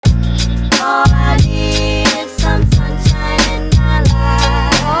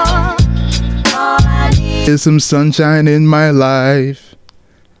Is some sunshine in my life.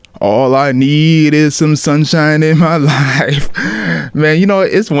 All I need is some sunshine in my life. Man, you know,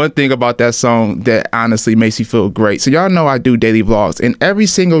 it's one thing about that song that honestly makes you feel great. So y'all know I do daily vlogs, and every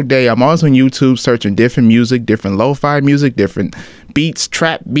single day I'm always on YouTube searching different music, different lo-fi music, different beats,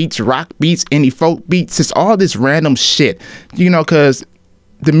 trap beats, rock beats, indie folk beats. It's all this random shit, you know, because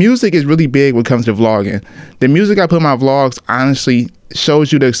the music is really big when it comes to vlogging. The music I put in my vlogs honestly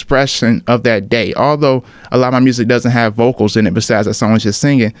shows you the expression of that day. Although a lot of my music doesn't have vocals in it besides that song is just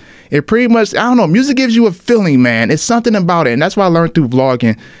singing, it pretty much, I don't know, music gives you a feeling, man. It's something about it, and that's what I learned through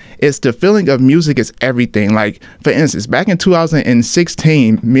vlogging. It's the feeling of music is everything. Like, for instance, back in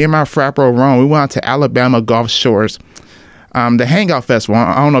 2016, me and my frat bro Ron, we went out to Alabama Gulf Shores, the Hangout Festival.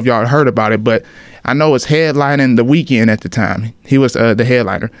 I don't know if y'all heard about it, but I know it's headlining The Weeknd at the time. He was the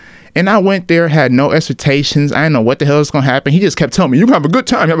headliner. And I went there, had no expectations. I didn't know what the hell was going to happen. He just kept telling me, you have a good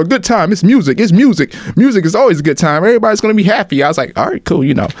time, you have a good time. It's music, it's music. Music is always a good time. Everybody's going to be happy. I was like, all right, cool.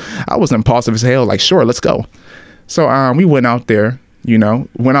 You know, I was impulsive as hell, like, sure, let's go. So we went out there, you know,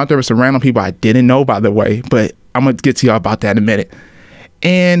 with some random people I didn't know, by the way, but I'm going to get to y'all about that in a minute.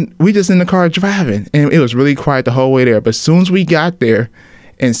 And we just in the car driving, and it was really quiet the whole way there. But as soon as we got there,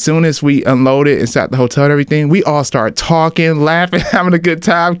 and soon as we unloaded and sat at the hotel and everything, we all started talking, laughing, having a good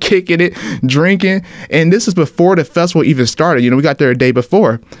time, kicking it, drinking. And this is before the festival even started. You know, we got there a day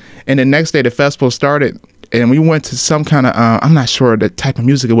before. And the next day the festival started, and we went to some kind of, I'm not sure the type of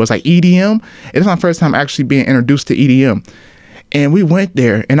music it was, like EDM. It's my first time actually being introduced to EDM. And we went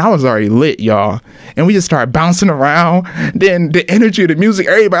there, and I was already lit, y'all. And we just started bouncing around. Then the energy of the music,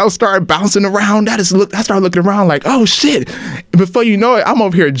 everybody else started bouncing around. I started looking around like, oh shit. And before you know it, I'm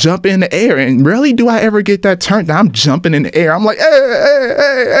over here jumping in the air. And rarely do I ever get that turned. I'm jumping in the air. I'm like,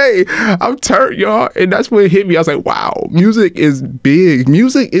 hey. I'm turned, y'all. And that's when it hit me. I was like, wow, music is big.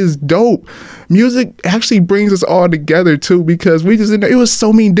 Music is dope. Music actually brings us all together too, because we just in there, it was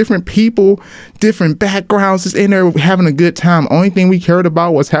so many different people, different backgrounds, just in there having a good time. Only thing we cared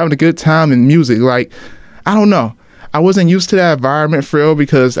about was having a good time in music. Like, I don't know, I wasn't used to that environment for real,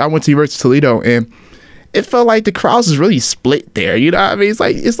 because I went to University of Toledo and it felt like the crowds was really split there. You know what I mean?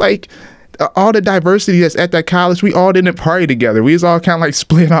 It's like all the diversity that's at that college, we all didn't party together. We was all kind of like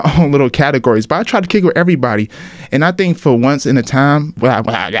split in our own little categories. But I tried to kick with everybody. And I think for once in a time,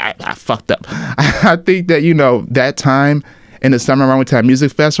 I fucked up. I think that, you know, that time in the summer around with that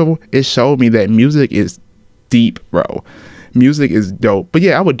music festival, it showed me that music is deep, bro. Music is dope. But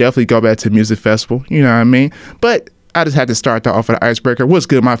yeah, I would definitely go back to music festival. You know what I mean? But I just had to start that off with the icebreaker. What's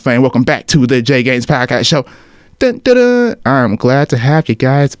good, my friend? Welcome back to the J Games Podcast Show. Dun, dun, dun. I'm glad to have you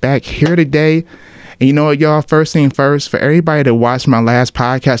guys back here today. And you know what, y'all? First thing first, for everybody that watched my last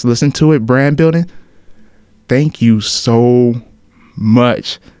podcast, listen to it, brand building, thank you so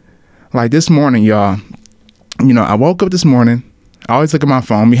much. Like this morning, y'all, you know, I woke up this morning. I always look at my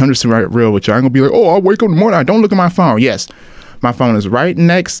phone. I'm just right real with you. I ain't gonna be like, oh, I wake up in the morning, I don't look at my phone. Yes, my phone is right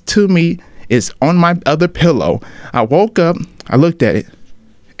next to me. It's on my other pillow. I woke up, I looked at it,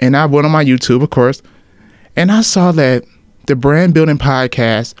 and I went on my YouTube, of course, and I saw that the Brand Building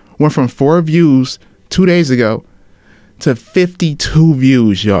Podcast went from 4 views 2 days ago to 52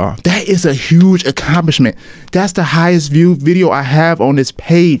 views, y'all. That is a huge accomplishment. That's the highest viewed video I have on this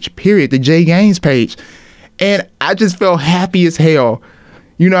page, period, the J Games page. And I just felt happy as hell.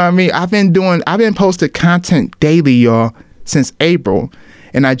 You know what I mean? I've been posting content daily, y'all, since April.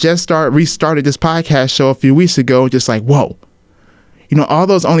 And I just restarted this podcast show a few weeks ago, just like, whoa. You know, all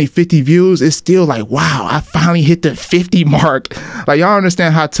those only 50 views, it's still like, wow, I finally hit the 50 mark. Like, y'all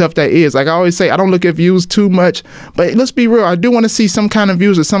understand how tough that is. Like I always say, I don't look at views too much, but let's be real. I do want to see some kind of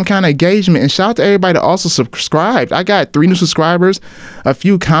views or some kind of engagement. And shout out to everybody that also subscribed. I got 3 new subscribers, a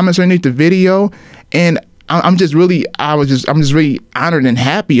few comments underneath the video, and I'm just really honored and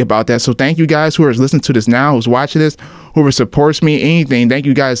happy about that. So thank you guys who are listening to this now, who's watching this, whoever supports me, anything. Thank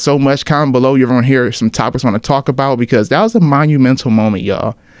you guys so much. Comment below you want to hear some topics I want to talk about, because that was a monumental moment,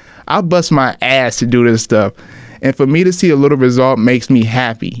 y'all. I bust my ass to do this stuff. And for me to see a little result makes me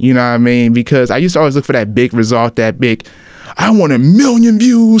happy. You know what I mean? Because I used to always look for that big result, that big, I want 1 million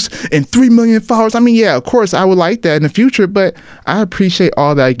views and 3 million followers. I mean, yeah, of course I would like that in the future, but I appreciate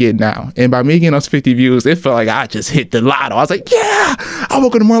all that I get now. And by me getting those 50 views, it felt like I just hit the lotto. I was like, yeah, I woke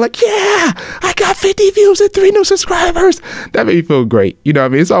up in the morning like, yeah, I got 50 views and 3 new subscribers. That made me feel great. You know what I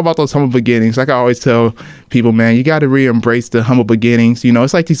mean? It's all about those humble beginnings. Like I always tell people, man, you got to re-embrace the humble beginnings. You know,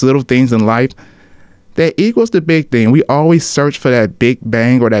 it's like these little things in life that equals the big thing. We always search for that big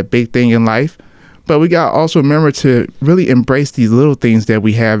bang or that big thing in life. But we got to also remember to really embrace these little things that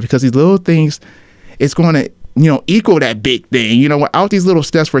we have, because these little things, it's going to, you know, equal that big thing. You know, without these little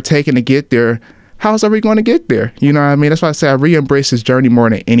steps we're taking to get there, how's are we going to get there? You know what I mean? That's why I say I re-embrace this journey more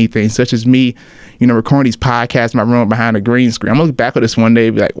than anything, such as me, you know, recording these podcasts in my room behind a green screen. I'm going to look back at this one day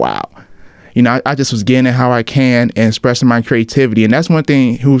and be like, wow, you know, I just was getting it how I can and expressing my creativity. And that's one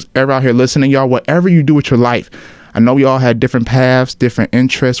thing, who's ever out here listening, y'all, whatever you do with your life, I know we all have different paths, different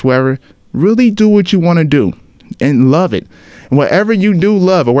interests, whatever. Really do what you want to do and love it. Whatever you do,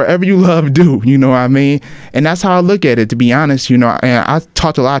 love it. Wherever you love, do. You know what I mean? And that's how I look at it, to be honest. You know, and I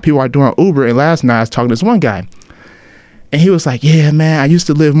talked to a lot of people I doing Uber, and last night I was talking to this one guy. And he was like, yeah, man, I used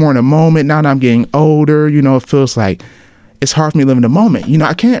to live more in the moment. Now that I'm getting older, you know, it feels like it's hard for me to live in the moment. You know,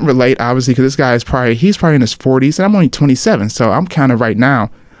 I can't relate, obviously, because this guy is he's probably in his 40s, and I'm only 27. So I'm kind of right now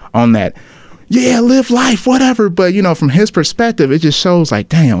on that, yeah, live life, whatever. But, you know, from his perspective, it just shows like,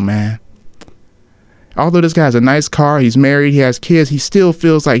 damn, man. Although this guy has a nice car, he's married, he has kids, he still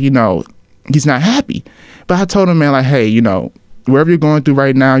feels like, you know, he's not happy. But I told him, man, like, hey, you know, wherever you're going through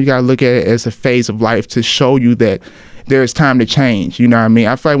right now, you got to look at it as a phase of life to show you that there is time to change. You know what I mean?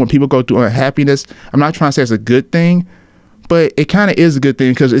 I feel like when people go through unhappiness, I'm not trying to say it's a good thing, but it kind of is a good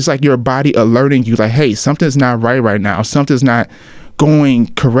thing, because it's like your body alerting you like, hey, something's not right now. Something's not going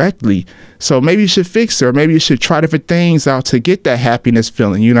correctly. So maybe you should fix it, or maybe you should try different things out to get that happiness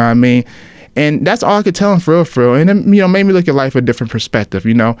feeling. You know what I mean? And that's all I could tell him, for real. And it, you know, made me look at life a different perspective,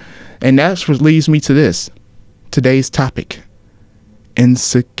 you know. And that's what leads me to today's topic,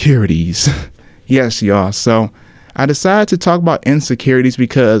 insecurities. Yes, y'all. So I decided to talk about insecurities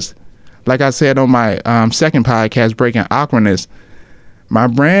because, like I said on my second podcast, Breaking Awkwardness, my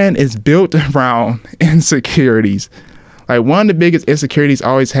brand is built around insecurities. Like, one of the biggest insecurities I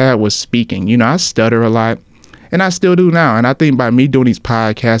always had was speaking. You know, I stutter a lot. And I still do now. And I think by me doing these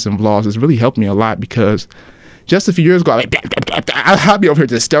podcasts and vlogs, it's really helped me a lot, because just a few years ago, I'd be over here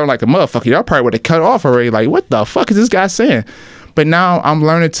just staring like a motherfucker. Y'all probably would have cut off already. Like, what the fuck is this guy saying? But now I'm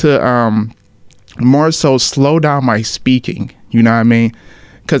learning to more so slow down my speaking. You know what I mean?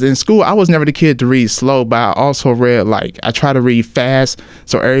 Because in school, I was never the kid to read slow, but I also read, like, I try to read fast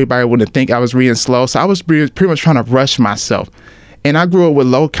so everybody wouldn't think I was reading slow. So I was pretty much trying to rush myself. And I grew up with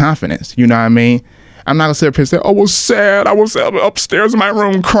low confidence. You know what I mean? I'm not going to sit up here and say, oh, I was sad. I was upstairs in my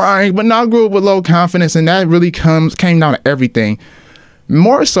room crying. But now I grew up with low confidence, and that really came down to everything.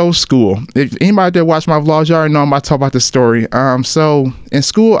 More so school. If anybody out there watch my vlogs, you already know I'm about to talk about this story. So in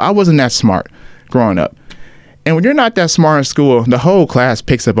school, I wasn't that smart growing up. And when you're not that smart in school, the whole class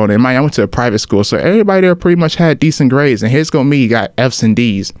picks up on it. I went to a private school, so everybody there pretty much had decent grades. And here's go me, got F's and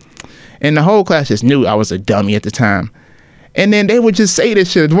D's. And the whole class just knew I was a dummy at the time. And then they would just say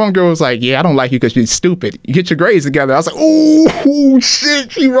this shit. One girl was like, yeah, I don't like you because you're stupid. You get your grades together. I was like, oh,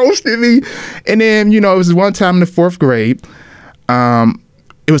 shit, she roasted me. And then, you know, it was one time in the 4th grade.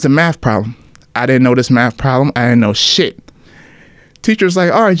 It was a math problem. I didn't know this math problem. I didn't know shit. Teacher was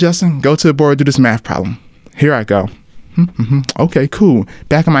like, all right, Justin, go to the board, do this math problem. Here I go. Okay, cool.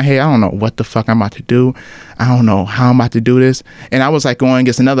 Back in my head, I don't know what the fuck I'm about to do. I don't know how I'm about to do this. And I was like going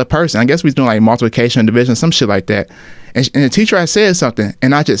against another person. I guess we was doing like multiplication, division, some shit like that. And the teacher had said something,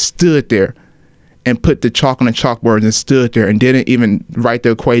 and I just stood there and put the chalk on the chalkboard and stood there and didn't even write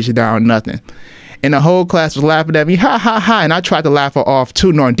the equation down, nothing. And the whole class was laughing at me, ha, ha, ha. And I tried to laugh her off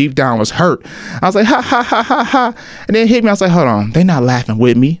too, knowing deep down I was hurt. I was like, ha, ha, ha, ha, ha. And then it hit me. I was like, hold on. They not laughing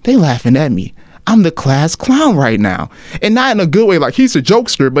with me. They laughing at me. I'm the class clown right now. And not in a good way, like he's a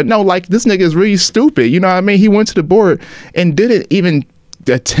jokester, but no, like this nigga is really stupid. You know what I mean? He went to the board and didn't even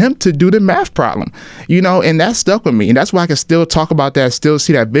attempt to do the math problem, you know, and that stuck with me. And that's why I can still talk about that, still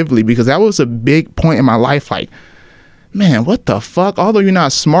see that vividly, because that was a big point in my life. Like, man, what the fuck? Although you're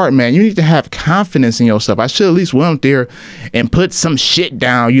not smart, man, you need to have confidence in yourself. I should at least went up there and put some shit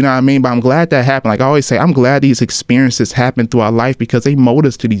down, you know what I mean? But I'm glad that happened. Like I always say, I'm glad these experiences happened through our life, because they mold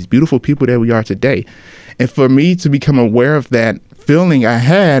us to these beautiful people that we are today. And for me to become aware of that feeling I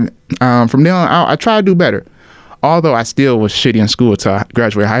had, from then on out, I try to do better. Although I still was shitty in school until I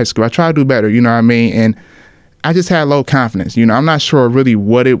graduated high school, I tried to do better, you know what I mean? And I just had low confidence, you know. I'm not sure really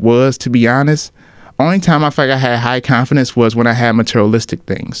what it was, to be honest. Only time I felt like I had high confidence was when I had materialistic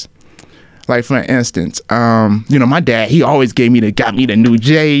things. Like, for instance, you know, my dad, he always got me the new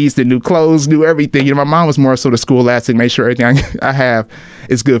J's, the new clothes, new everything. You know, my mom was more so the scholastic, make sure everything I have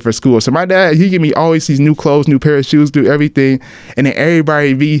is good for school. So my dad, he give me always these new clothes, new pair of shoes, do everything. And then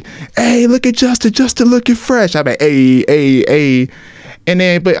everybody be, hey, look at Justin looking fresh. I'm like, hey. And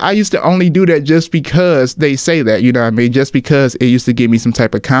then, but I used to only do that just because they say that, you know what I mean? Just because it used to give me some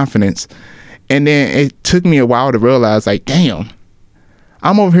type of confidence. And then it took me a while to realize, like, damn,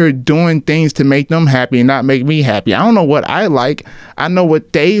 I'm over here doing things to make them happy and not make me happy. I don't know what I like. I know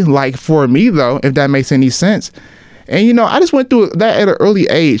what they like for me, though, if that makes any sense. And, you know, I just went through that at an early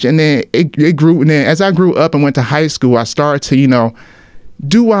age. And then it grew. And then as I grew up and went to high school, I started to, you know,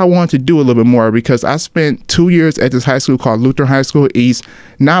 do what I wanted to do a little bit more, because I spent 2 years at this high school called Lutheran High School East,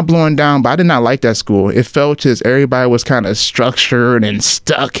 not blowing down, but I did not like that school. It felt just everybody was kind of structured and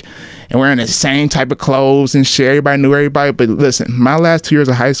stuck and wearing the same type of clothes and shit. Everybody knew everybody. But listen, my last 2 years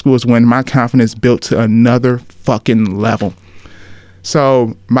of high school is when my confidence built to another fucking level.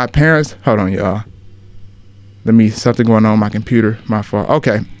 So my parents, hold on, y'all. Something going on with my computer, my fault.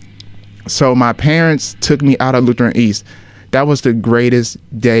 Okay. So my parents took me out of Lutheran East. That was the greatest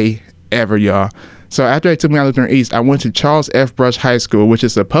day ever, y'all. So after they took me out of Lutheran East, I went to Charles F. Brush High School, which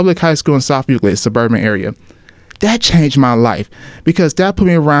is a public high school in South Euclid, suburban area. That changed my life, because that put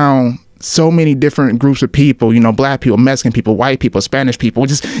me around so many different groups of people, you know, black people, Mexican people, white people, Spanish people,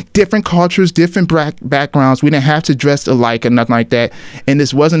 just different cultures, different backgrounds. We didn't have to dress alike or nothing like that. And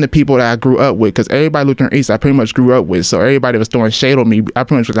this wasn't the people that I grew up with, because everybody Lutheran East I pretty much grew up with. So everybody was throwing shade on me. I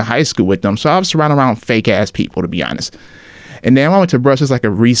pretty much was in high school with them. So I was surrounded around fake ass people, to be honest. And then when I went to Brush, it's like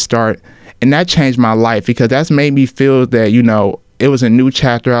a restart. And that changed my life, because that's made me feel that, you know, it was a new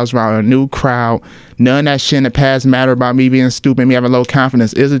chapter. I was around a new crowd. None of that shit in the past mattered about me being stupid, me having low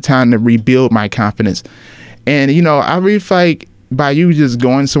confidence. It was a time to rebuild my confidence. And, you know, I really feel like by you just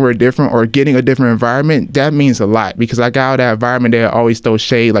going somewhere different or getting a different environment, that means a lot, because I got out of that environment that always throw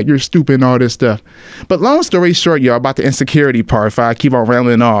shade, like you're stupid and all this stuff. But long story short, y'all, about the insecurity part, if I keep on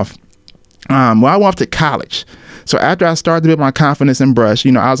rambling off, well, I went off to college. So after I started to build my confidence in Brush,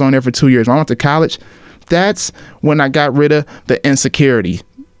 you know, I was on there for 2 years. When I went to college, that's when I got rid of the insecurity.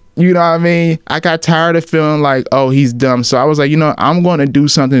 You know what I mean? I got tired of feeling like, oh, he's dumb. So I was like, you know, I'm going to do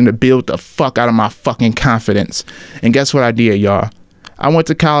something to build the fuck out of my fucking confidence. And guess what I did, y'all? I went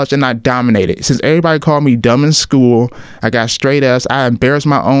to college and I dominated. Since everybody called me dumb in school, I got straight F's. I embarrassed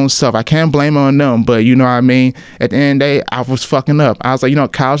my own self. I can't blame it on them, but you know what I mean? At the end of the day, I was fucking up. I was like, you know,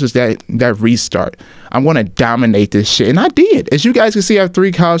 college is that restart. I'm going to dominate this shit. And I did. As you guys can see, I have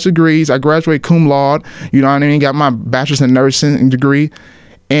 3 college degrees. I graduated cum laude. You know what I mean? Got my bachelor's in nursing degree.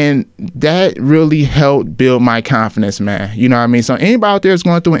 And that really helped build my confidence, man. You know what I mean? So anybody out there is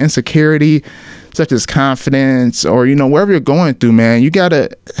going through an insecurity, such as confidence, or, you know, wherever you're going through, man,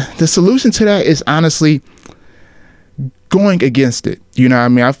 the solution to that is honestly going against it. You know what I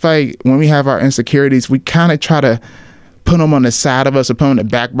mean? I feel like when we have our insecurities, we kind of try to put them on the side of us or put them on the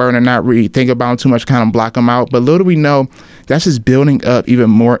back burner, not really think about them too much, kind of block them out. But little do we know, that's just building up even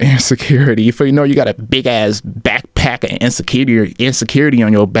more insecurity. If you know you got a big ass backpack of insecurity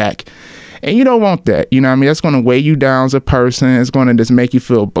on your back, and you don't want that, you know what I mean? That's going to weigh you down as a person. It's going to just make you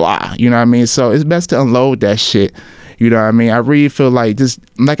feel blah, you know what I mean? So it's best to unload that shit. You know what I mean? I really feel like, just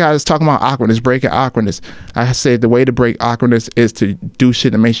like I was talking about awkwardness, breaking awkwardness. I said the way to break awkwardness is to do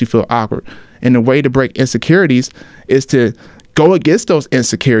shit that makes you feel awkward. And the way to break insecurities is to go against those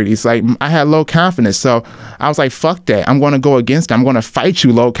insecurities. Like, I had low confidence, so I was like, fuck that. I'm going to go against it. I'm going to fight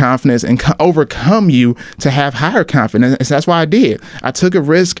you, low confidence, and overcome you to have higher confidence. And that's why I did. I took a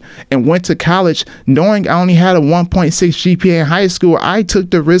risk and went to college knowing I only had a 1.6 GPA in high school. I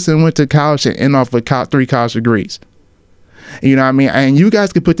took the risk and went to college and ended off with 3 college degrees. You know what I mean? And you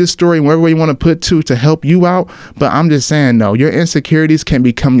guys can put this story wherever you want to put to help you out. But I'm just saying, no, your insecurities can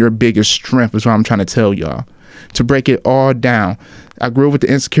become your biggest strength, is what I'm trying to tell y'all. To break it all down. I grew up with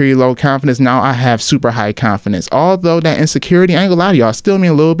the insecurity, low confidence. Now I have super high confidence. Although that insecurity, I ain't gonna lie to y'all, still me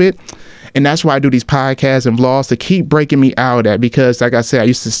a little bit. And that's why I do these podcasts and vlogs, to keep breaking me out of that. Because like I said, I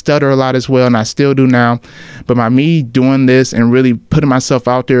used to stutter a lot as well, and I still do now. But by me doing this and really putting myself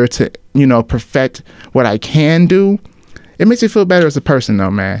out there to, you know, perfect what I can do, it makes me feel better as a person, though,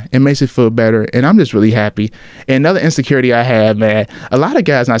 man. It makes me feel better, and I'm just really happy. And another insecurity I have, man, a lot of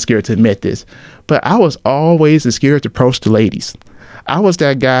guys not scared to admit this, but I was always scared to approach the ladies. I was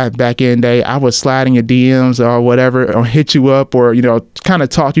that guy back in the day. I was sliding your DMs or whatever, or hit you up, or, you know, kind of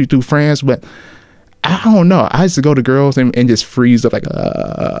talk to you through friends, but I don't know. I used to go to girls and just freeze up like, you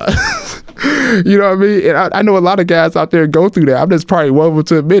know what I mean? And I know a lot of guys out there go through that. I'm just probably one of them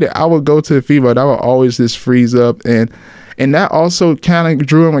to admit it. I would go to a female and I would always just freeze up, and that also kind of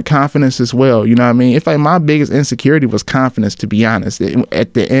drew in with confidence as well. You know what I mean? It's like my biggest insecurity was confidence, to be honest,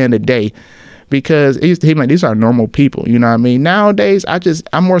 at the end of the day, because it used to be like, these are normal people. You know what I mean? Nowadays,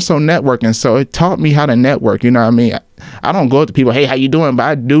 I'm more so networking. So it taught me how to network. You know what I mean? I don't go up to people, hey, how you doing? But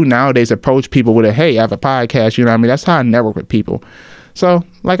I do nowadays approach people with hey, I have a podcast. You know what I mean? That's how I network with people. So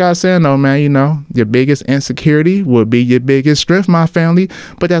like I was saying, though, man, you know, your biggest insecurity will be your biggest strength, my family.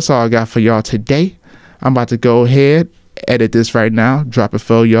 But that's all I got for y'all today. I'm about to go ahead, edit this right now, drop it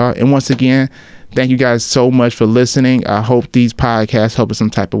for y'all. And once again, thank you guys so much for listening. I hope these podcasts help in some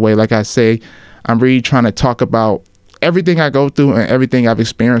type of way. Like I say, I'm really trying to talk about everything I go through and everything I've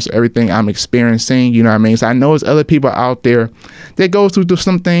experienced, everything I'm experiencing, you know what I mean? So I know there's other people out there that go through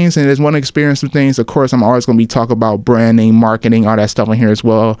some things and just want to experience some things. Of course, I'm always going to be talking about branding, marketing, all that stuff in here as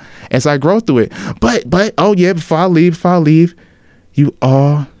well as I grow through it. But oh yeah, before I leave, you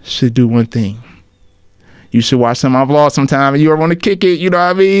all should do one thing. You should watch some of my vlogs sometime and you want to kick it, you know what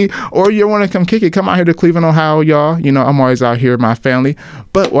I mean? Or you want to come kick it, come out here to Cleveland, Ohio, y'all. You know, I'm always out here with my family.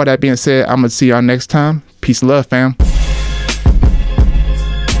 But with that being said, I'm going to see y'all next time. Peace and love, fam.